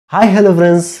Hi hello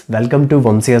friends, welcome to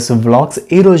Vamsi అసు vlogs.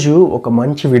 ఈరోజు ఒక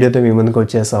మంచి వీడియోతో మీ ముందుకు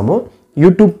వచ్చేసాము.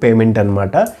 యూట్యూబ్ పేమెంట్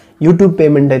అనమాట. యూట్యూబ్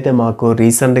పేమెంట్ అయితే మాకు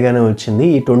రీసెంట్గానే వచ్చింది.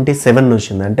 ఈ 27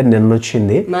 వచ్చింది, అంటే నిన్న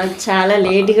వచ్చింది. మాకు చాలా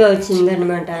లేట్గా వచ్చింది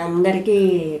అనమాట. అందరికీ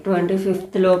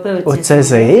 25th లోపే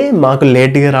వచ్చేసాయి. మాకు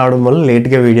లేట్గా రావడం వల్ల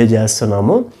లేట్గా వీడియో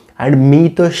చేస్తున్నాము. అండ్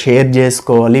మీతో షేర్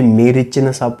చేసుకోవాలి, మీరు ఇచ్చిన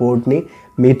సపోర్ట్ని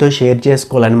మీతో షేర్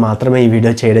చేసుకోవాలని మాత్రమే ఈ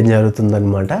వీడియో చేయడం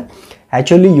జరుగుతుందన్నమాట.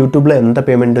 యాక్చువల్లీ యూట్యూబ్లో ఎంత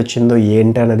పేమెంట్ వచ్చిందో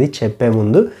ఏంటి అనేది చెప్పే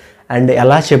ముందు అండ్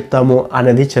ఎలా చెప్తాము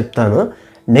అనేది చెప్తాను.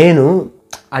 నేను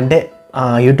అంటే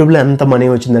యూట్యూబ్లో ఎంత మనీ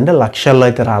వచ్చిందంటే లక్షల్లో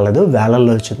అయితే రాలేదు,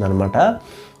 వేలల్లో వచ్చిందనమాట.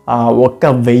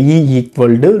 1000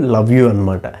 ఈక్వల్ టు లవ్ యూ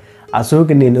అనమాట.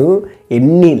 అసలుకి నేను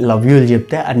ఎన్ని లవ్ యూలు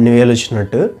చెప్తే అన్ని వేలు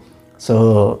వచ్చినట్టు. సో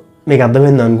మీకు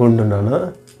అర్థమైంది అనుకుంటున్నాను.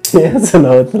 అసలు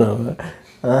అవుతున్నావు,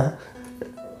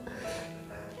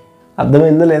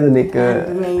 అర్థమైందో లేదు నీకు?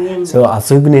 సో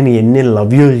అసలుకి నేను ఎన్ని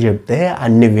లవ్ యూలు చెప్తే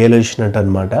అన్ని వేలు వచ్చినట్టు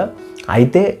అనమాట.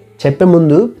 అయితే చెప్పే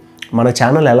ముందు మన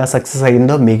ఛానల్ ఎలా సక్సెస్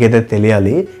అయ్యిందో మీకైతే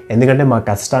తెలియాలి. ఎందుకంటే మా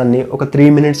కష్టాన్ని ఒక 3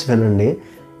 minutes వినండి.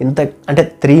 ఇంత అంటే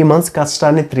 3 months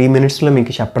కష్టాన్ని 3 minutesలో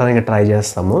మీకు చెప్పడానికి ట్రై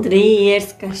చేస్తాము. 3 years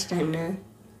కష్టాన్ని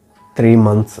 3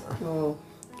 months.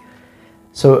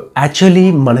 సో యాక్చువల్లీ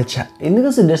మన ఎందుకు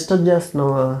అసలు డిస్టర్బ్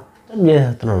చేస్తున్నావా?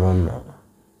 చేస్తున్నాను అన్నా,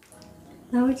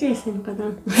 లవ్ చేశాను కదా.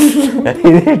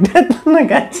 ఇది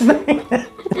ఖచ్చితంగా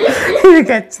ఇది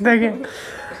ఖచ్చితంగా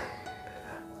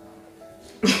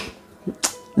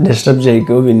డిస్టర్బ్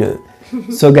చేయకు, విను.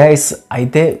 సో గైస్,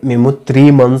 అయితే మేము 3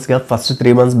 monthsగా ఫస్ట్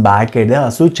 3 months బ్యాక్ అయితే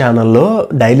అసు ఛానల్లో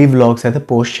డైలీ వ్లాగ్స్ అయితే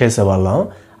పోస్ట్ చేసేవాళ్ళం.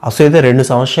 అసు అయితే 2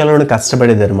 సంవత్సరాల నుండి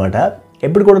కష్టపడేది అనమాట.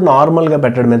 ఎప్పుడు కూడా నార్మల్గా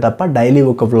పెట్టడమే తప్ప డైలీ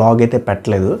ఒక వ్లాగ్ అయితే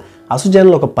పెట్టలేదు. అసు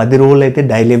ఛానల్ ఒక 10 రోజులు అయితే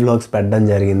డైలీ వ్లాగ్స్ పెట్టడం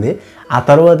జరిగింది. ఆ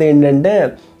తర్వాత ఏంటంటే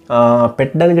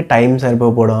పెట్టడానికి టైం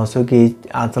సరిపోవడం అసలుకి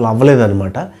అసలు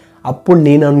అవ్వలేదన్నమాట. అప్పుడు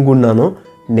నేను అనుకున్నాను,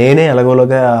 నేనే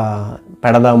ఎలాగోలాగా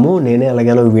పెడదాము, నేనే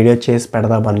ఎలాగోలా వీడియో చేసి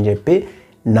పెడదామని చెప్పి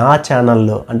నా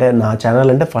ఛానల్లో, అంటే నా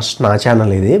ఛానల్ అంటే ఫస్ట్ నా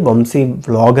ఛానల్ ఇది వంశీ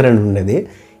వ్లాగర్ అని ఉండేది.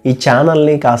 ఈ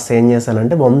ఛానల్ని కాస్త ఏం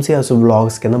చేశానంటే వంశీ అసు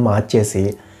వ్లాగ్స్ కింద మార్చేసి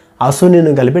అసు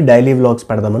నేను కలిపి డైలీ వ్లాగ్స్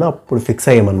పెడదామని అప్పుడు ఫిక్స్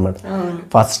అయ్యామన్నమాట.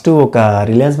 ఫస్ట్ ఒక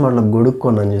రిలయన్స్ మాల్లో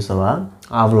గొడుక్కున్నాను చూసావా,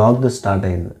 ఆ వ్లాగ్తో స్టార్ట్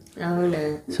అయింది.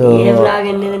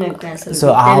 సో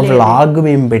ఆ వ్లాగ్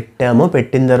మేము పెట్టాము.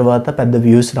 పెట్టిన తర్వాత పెద్ద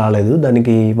వ్యూస్ రాలేదు,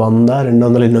 దానికి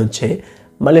 100-200 ఎన్నో వచ్చాయి.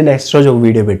 మళ్ళీ నెక్స్ట్ రోజు ఒక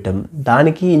వీడియో పెట్టాము,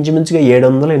 దానికి ఇంచుమించుగా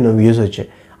 700 ఎన్నో వ్యూస్ వచ్చాయి.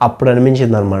 అప్పుడు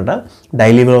అనిపించింది అనమాట,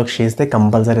 డైలీ వ్లాగ్స్ చేస్తే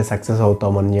కంపల్సరీ సక్సెస్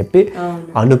అవుతామని చెప్పి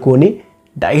అనుకొని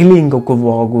డైలీ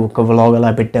ఒక వ్లాగ్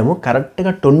అలా పెట్టాము.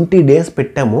 కరెక్ట్గా 20 days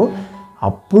పెట్టాము.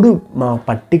 అప్పుడు మా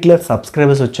పర్టికులర్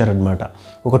సబ్స్క్రైబర్స్ వచ్చారనమాట.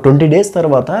 ఒక 20 days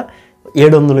తర్వాత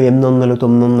 700, 800,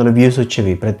 900 వ్యూస్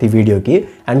వచ్చేవి ప్రతి వీడియోకి.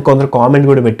 అండ్ కొందరు కామెంట్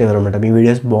కూడా పెట్టేవారు అనమాట, మీ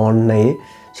వీడియోస్ బాగున్నాయి,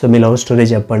 సో మీ లవ్ స్టోరీ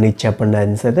చెప్పండి, ఇది చెప్పండి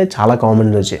అని అయితే చాలా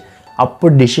కామెంట్స్ వచ్చాయి.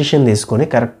 అప్పుడు డిసిషన్ తీసుకొని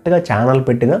కరెక్ట్గా ఛానల్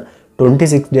పెట్టిన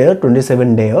 26 day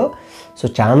 27 day, సో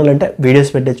ఛానల్ అంటే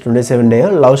వీడియోస్ పెట్టే 27 day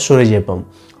లవ్ స్టోరీ చెప్పాం.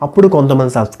 అప్పుడు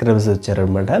కొంతమంది సబ్స్క్రైబర్స్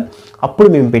వచ్చారనమాట. అప్పుడు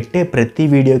మేము పెట్టే ప్రతి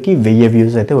వీడియోకి 1000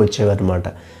 వ్యూస్ అయితే వచ్చేవన్నమాట.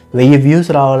 1000 వ్యూస్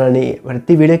రావాలని,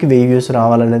 ప్రతి వీడియోకి 1000 వ్యూస్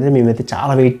రావాలనేది మేమైతే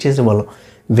చాలా వెయిట్ చేసేవాళ్ళం.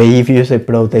 1000 వ్యూస్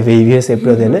ఎప్పుడవుతాయి, 1000 వ్యూస్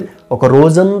ఎప్పుడవుతాయి. ఒక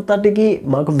రోజంతటికి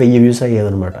మాకు 1000 వ్యూస్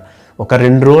అయ్యేదన్నమాట. ఒక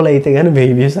 2 రోజులు అయితే కానీ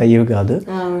 1000 వ్యూస్ అయ్యేవి కాదు,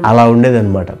 అలా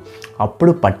ఉండేదన్నమాట.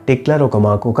 అప్పుడు పర్టికులర్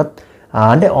మాకు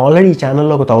అంటే ఆల్రెడీ ఈ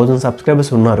ఛానల్లో ఒక 1000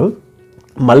 సబ్స్క్రైబర్స్ ఉన్నారు,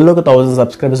 మళ్ళీ ఒక 1000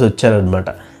 సబ్స్క్రైబర్స్ వచ్చారనమాట.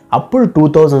 అప్పుడు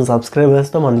 2000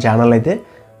 సబ్స్క్రైబర్స్తో మన ఛానల్ అయితే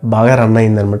బాగా రన్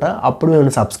అయిందనమాట. అప్పుడు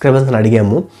మేము సబ్స్క్రైబర్స్ని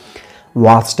అడిగాము,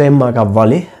 వాచ్ టైం మాకు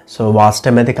అవ్వాలి. సో వాచ్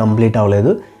టైం అయితే కంప్లీట్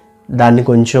అవ్వలేదు, దాన్ని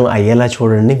కొంచెం అయ్యేలా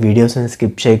చూడండి, వీడియోస్ని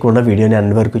స్కిప్ చేయకుండా వీడియోని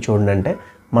ఎండ్ వరకు చూడండి అంటే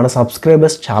మన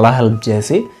సబ్స్క్రైబర్స్ చాలా హెల్ప్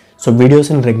చేసి, సో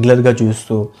వీడియోస్ని రెగ్యులర్గా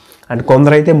చూస్తూ, అండ్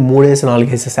కొందరైతే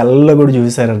 3-4 సెల్లో కూడా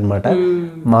చూసారనమాట.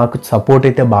 మాకు సపోర్ట్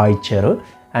అయితే బాగా ఇచ్చారు.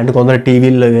 అండ్ కొందరు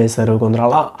టీవీల్లో వేశారు, కొందరు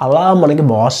అలా మనకి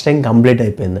వాచ్ టైం కంప్లీట్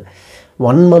అయిపోయింది.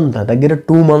 1 month దగ్గర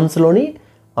 2 monthsలోని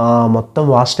మొత్తం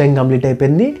వాచ్ టైం కంప్లీట్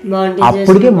అయిపోయింది.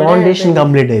 అప్పటికే మానిటైజేషన్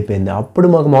కంప్లీట్ అయిపోయింది. అప్పుడు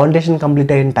మాకు మానిటైజేషన్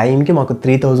కంప్లీట్ అయిన టైంకి మాకు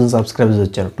 3000 సబ్స్క్రైబర్స్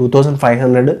వచ్చారు.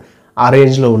 2500 ఆ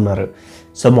రేంజ్లో ఉన్నారు.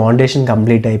 సో మానిటైజేషన్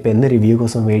కంప్లీట్ అయిపోయింది. రివ్యూ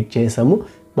కోసం వెయిట్ చేసాము.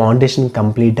 మానిటైజేషన్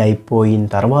కంప్లీట్ అయిపోయిన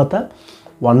తర్వాత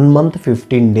 1 month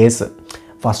 15 days,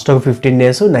 ఫస్ట్ ఒక 15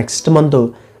 days, నెక్స్ట్ మంత్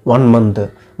 1 month,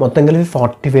 మొత్తం కలిపి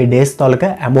 45 days తాలూకా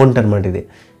అమౌంట్ అనమాట. ఇది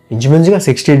ఇంచుమించుగా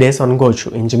 60 days అనుకోవచ్చు,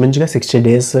 ఇంచుమించుగా 60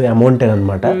 days అమౌంట్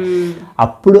అనమాట.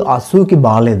 అప్పుడు అసూకి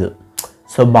బాగాలేదు.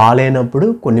 సో బాగాలేనప్పుడు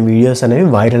కొన్ని వీడియోస్ అనేవి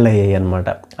వైరల్ అయ్యాయి అనమాట.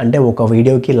 అంటే ఒక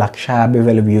వీడియోకి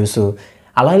 150,000 వ్యూస్,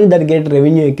 అలానే దానికి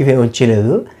రెవెన్యూ ఎక్కువ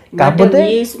వచ్చేలేదు, కాకపోతే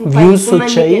వ్యూస్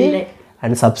వచ్చాయి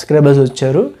అండ్ సబ్స్క్రైబర్స్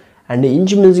వచ్చారు. అండ్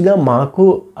ఇంచుమించుగా మాకు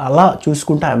అలా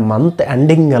చూసుకుంటే మంత్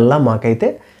ఎండింగ్ వల్ల మాకైతే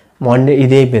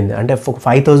ఇది అయిపోయింది, అంటే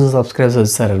 5000 సబ్స్క్రైబర్స్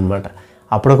వచ్చారనమాట.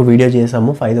 అప్పుడు ఒక వీడియో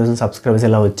చేసాము 5000 సబ్స్క్రైబర్స్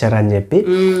ఇలా వచ్చారని చెప్పి.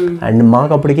 అండ్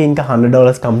మాకు అప్పటికి ఇంకా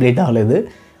 $100 కంప్లీట్ అవ్వలేదు.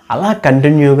 అలా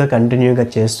కంటిన్యూగా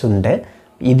చేస్తుంటే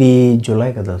ఇది జూలై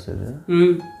కదా అసలు,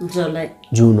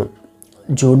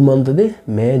 జూన్ మంత్ది,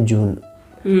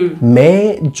 మే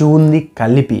జూన్ది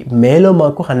కలిపి మేలో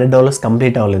మాకు $100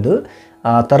 కంప్లీట్ అవ్వలేదు.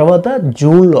 ఆ తర్వాత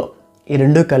జూన్లో ఈ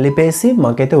రెండు కలిపేసి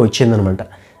మాకైతే వచ్చిందనమాట.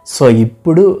 సో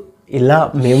ఇప్పుడు ఇలా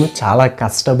మేము చాలా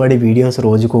కష్టపడి వీడియోస్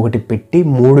రోజుకొకటి పెట్టి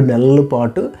 3 నెలల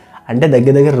పాటు, అంటే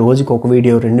దగ్గర రోజుకి 1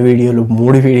 వీడియో 2 వీడియోలు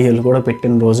 3 వీడియోలు కూడా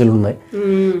పెట్టిన రోజులు ఉన్నాయి.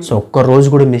 సో ఒక్క రోజు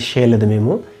కూడా మిస్ చేయలేదు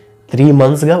మేము. 3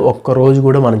 monthsగా ఒక్క రోజు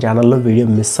కూడా మన ఛానల్లో వీడియో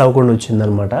మిస్ అవ్వకుండా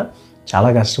వచ్చిందనమాట.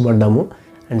 చాలా కష్టపడ్డాము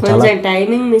అండ్ చాలా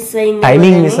టైమింగ్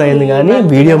మిస్ అయింది కానీ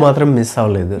వీడియో మాత్రం మిస్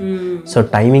అవ్వలేదు. సో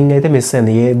టైమింగ్ అయితే మిస్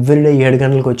అయింది. ఎవ్రీడే 7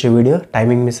 గంటలకు వచ్చే వీడియో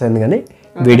టైమింగ్ మిస్ అయింది కానీ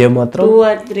వీడియో మాత్రం 2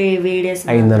 or 3 వీడియోస్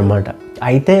అయిందనమాట.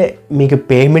 అయితే మీకు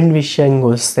పేమెంట్ విషయానికి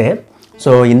వస్తే,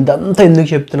 సో ఇంతంతా ఎందుకు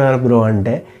చెప్తున్నారు బ్రో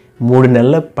అంటే 3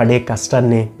 నెలలు పడే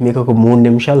కష్టాన్ని మీకు ఒక 3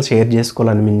 నిమిషాలు షేర్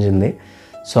చేసుకోవాలనిపించింది.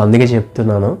 సో అందుకే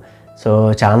చెప్తున్నాను. సో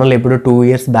ఛానల్ ఎప్పుడు 2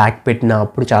 years బ్యాక్ పెట్టినా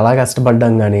అప్పుడు చాలా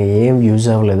కష్టపడ్డాం కానీ ఏం యూజ్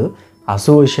అవ్వలేదు.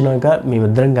 అసలు వచ్చినాక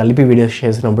మేమిద్దరం కలిపి వీడియోస్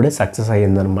చేసినప్పుడే సక్సెస్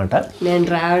అయ్యిందనమాట. నేను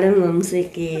రావడం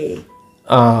వంశీకి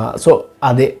సో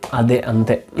అదే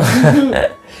అంతే.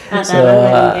 సో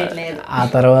ఆ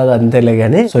తర్వాత అంతేలే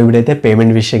కానీ. సో ఇప్పుడైతే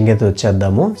పేమెంట్ విషయంకి అయితే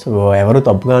వచ్చేద్దాము. సో ఎవరు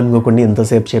తప్పుగా అనుకోకుండా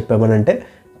ఇంతసేపు చెప్పామనంటే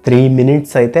 3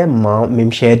 minutes అయితే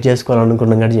మేము షేర్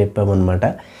చేసుకోవాలనుకున్నాం కానీ చెప్పామన్నమాట.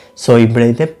 సో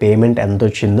ఇప్పుడైతే పేమెంట్ ఎంత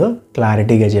వచ్చిందో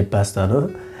క్లారిటీగా చెప్పేస్తాను.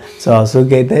 సో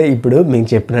అసలుకి అయితే ఇప్పుడు మీకు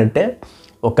చెప్పినట్టే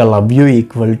ఒక లవ్ యూ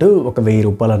ఈక్వల్ టు ఒక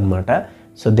 ₹1000 అనమాట.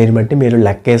 సో దీన్ని బట్టి మీరు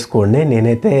లెక్క వేసుకోండి,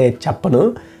 నేనైతే చెప్పను.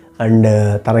 అండ్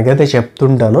తనకైతే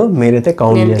చెప్తుంటాను, మీరైతే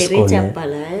కౌంట్ చేసుకోండి.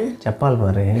 చెప్పాలి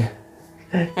మరి,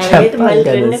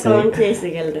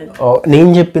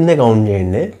 నేను చెప్పిందే కౌంట్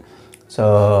చేయండి. సో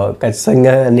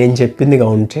ఖచ్చితంగా నేను చెప్పింది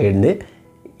కౌంట్ చేయండి.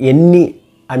 ఎన్ని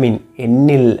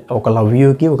ఒక లవ్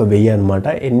యూకి ఒక 1000 అనమాట.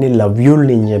 ఎన్ని లవ్ యూలు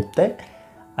నేను చెప్తే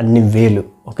అన్ని 1000.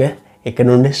 ఓకే, ఇక్కడ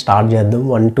నుండి స్టార్ట్ చేద్దాం.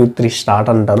 1 2 3 స్టార్ట్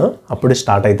అంటాను, అప్పుడు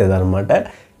స్టార్ట్ అవుతుంది అనమాట.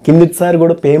 కిందటిసారి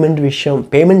కూడా పేమెంట్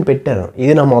పెట్టాను.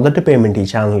 ఇది నా మొదటి పేమెంట్ ఈ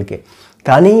ఛానల్కి.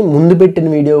 కానీ ముందు పెట్టిన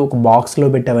వీడియో ఒక బాక్స్లో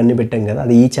పెట్టి అవన్నీ పెట్టాం కదా,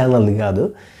 అది ఈ ఛానల్ది కాదు.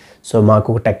 సో మాకు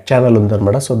ఒక టెక్ ఛానల్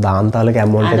ఉందన్నమాట. సో దాని తాలూకు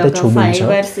అమౌంట్ అయితే చూపించాం.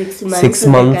 6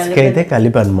 monthsకి అయితే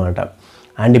కలిపి అనమాట.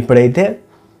 అండ్ ఇప్పుడైతే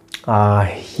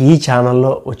ఈ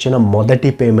ఛానల్లో వచ్చిన మొదటి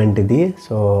పేమెంట్ ఇది.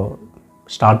 సో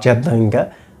స్టార్ట్ చేద్దాం. ఇంకా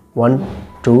 1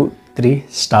 2 3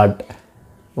 స్టార్ట్.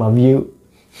 లవ్ యూ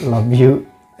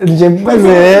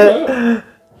చెప్పేసి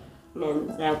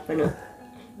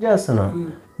చేస్తున్నా.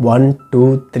 1 2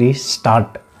 3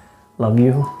 start. Love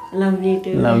you Love you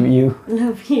too. Love you. I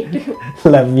love you too. Love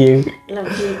you. I love you too.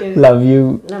 Love you.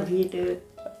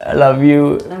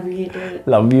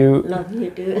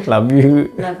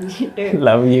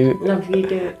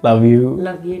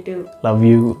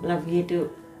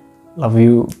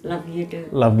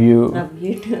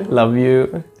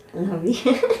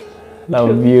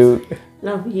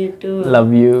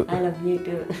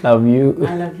 I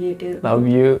love you too.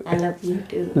 Love you. I love you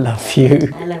too. Love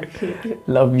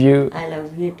you. I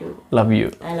love you too. Love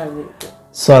you. I love you too.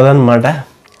 So అదనమాట.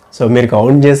 So మీరు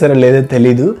count చేశారో లేదో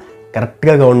తెలీదు,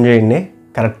 కరెక్ట్గా count చేయండి,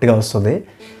 కరెక్ట్గా వస్తుంది.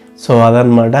 So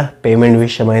అదనమాట పేమెంట్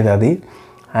విషయం అయితే అది.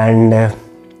 అండ్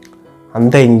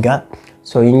అంతే ఇంకా.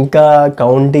 సో ఇంకా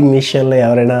కౌంటింగ్ విషయంలో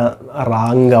ఎవరైనా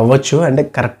రాంగ్ అవ్వచ్చు, అంటే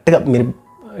కరెక్ట్గా మీరు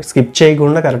స్కిప్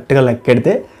చేయకుండా కరెక్ట్గా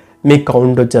లెక్కెడితే మీకు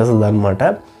కౌంట్ వచ్చేస్తుంది అనమాట.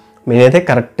 నేనైతే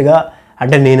కరెక్ట్గా,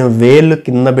 అంటే నేను వేళ్ళు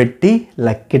కింద పెట్టి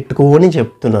లెక్కెట్టుకొని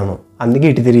చెప్తున్నాను, అందుకే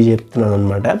ఇటు తిరిగి చెప్తున్నాను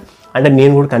అనమాట. అంటే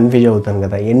నేను కూడా కన్ఫ్యూజ్ అవుతాను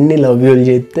కదా, ఎన్ని లవ్ యూలు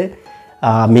చేస్తే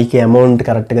మీకు అమౌంట్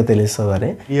కరెక్ట్గా తెలుస్తుందని.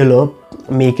 వీడియోలో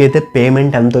మీకైతే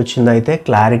పేమెంట్ ఎంత వచ్చిందో అయితే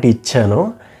క్లారిటీ ఇచ్చాను.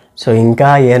 సో ఇంకా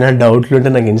ఏమైనా డౌట్లు ఉంటే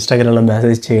నాకు ఇన్స్టాగ్రామ్లో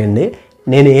మెసేజ్ చేయండి.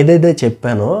 నేను ఏదైతే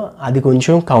చెప్పానో అది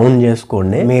కొంచెం కౌంట్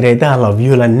చేసుకోండి. మీరైతే ఆ లవ్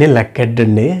యూలన్నీ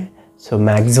లెక్కెట్టండి. So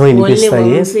maximum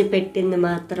వినిపిస్తాయి.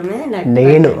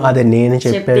 నేను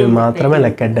చెప్పేది మాత్రమే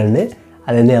లెక్కెట్టండి.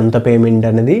 అదే ఎంత పేమెంట్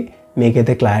అనేది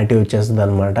మీకైతే క్లారిటీ వచ్చేస్తుంది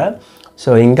అనమాట. సో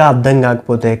ఇంకా అర్థం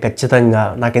కాకపోతే ఖచ్చితంగా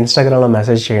నాకు ఇన్స్టాగ్రామ్లో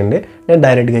మెసేజ్ చేయండి, నేను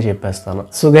డైరెక్ట్గా చెప్పేస్తాను.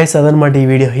 సో గైస్ అదనమాట ఈ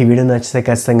వీడియో నచ్చితే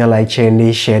ఖచ్చితంగా లైక్ చేయండి,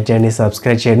 షేర్ చేయండి,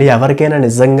 సబ్స్క్రైబ్ చేయండి. ఎవరికైనా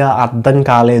నిజంగా అర్థం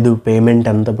కాలేదు పేమెంట్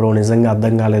ఎంత బ్రో, నిజంగా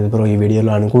అర్థం కాలేదు బ్రో ఈ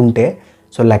వీడియోలో అనుకుంటే,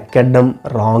 సో లెక్కెట్టడం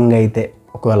రాంగ్ అయితే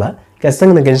ఒకవేళ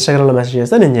ఖచ్చితంగా నాకు ఇన్స్టాగ్రామ్లో మెసేజ్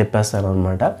చేస్తే నేను చెప్పేస్తాను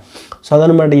అనమాట. సో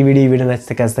అదనమాట ఈ వీడియో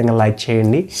నచ్చితే ఖచ్చితంగా లైక్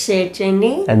చేయండి, షేర్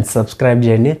చేయండి అండ్ సబ్స్క్రైబ్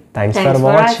చేయండి. Thanks for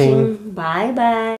watching. Bye bye.